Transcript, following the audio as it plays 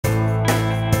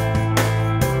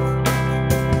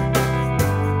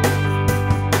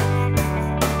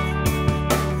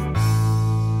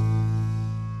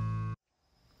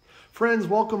Friends,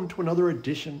 welcome to another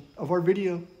edition of our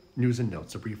video news and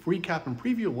notes, a brief recap and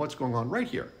preview of what's going on right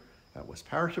here at West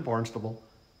Parish of Barnstable,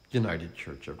 United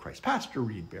Church of Christ. Pastor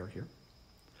Reed Bear here.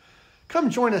 Come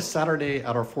join us Saturday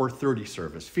at our 4:30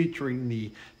 service featuring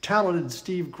the talented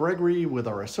Steve Gregory with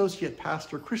our associate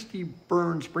pastor Christy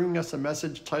Burns bringing us a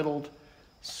message titled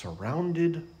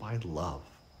Surrounded by Love.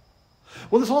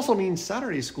 Well, this also means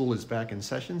Saturday school is back in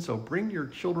session, so bring your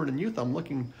children and youth. I'm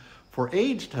looking for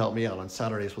aides to help me out on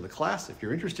Saturdays with a class. If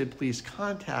you're interested, please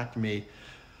contact me.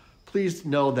 Please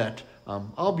know that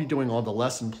I'll be doing all the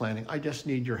lesson planning. I just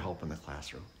need your help in the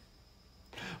classroom.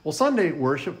 Well, Sunday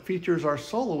worship features our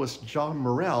soloist John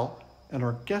Morrell and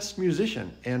our guest musician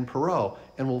Ann Perot,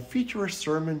 and will feature a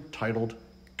sermon titled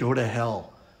Go to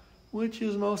Hell, which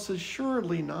is most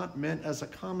assuredly not meant as a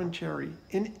commentary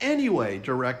in any way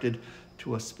directed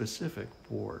to a specific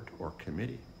board or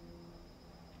committee.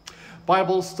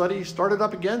 Bible study started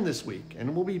up again this week,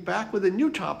 and we'll be back with a new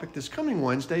topic this coming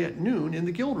Wednesday at noon in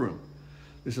the Guild Room.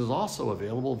 This is also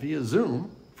available via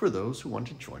Zoom for those who want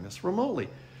to join us remotely.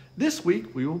 This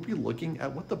week, we will be looking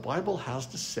at what the Bible has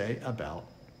to say about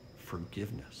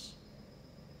forgiveness.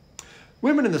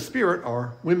 Women in the Spirit,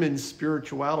 our Women's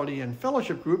Spirituality and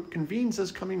Fellowship group, convenes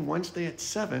this coming Wednesday at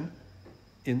 7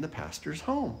 in the pastor's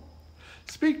home.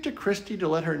 Speak to Christy to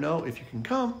let her know if you can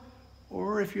come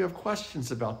or if you have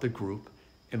questions about the group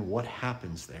and what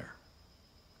happens there.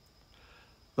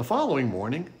 The following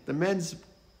morning, the men's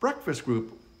breakfast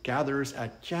group gathers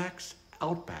at Jack's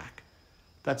Outback.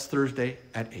 That's Thursday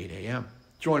at 8 a.m.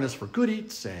 Join us for good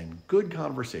eats and good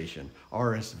conversation.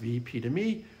 RSVP to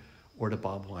me or to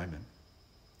Bob Wyman.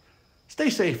 Stay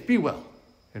safe, be well,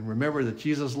 and remember that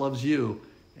Jesus loves you,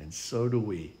 and so do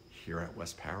we here at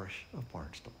West Parish of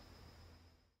Barnstable.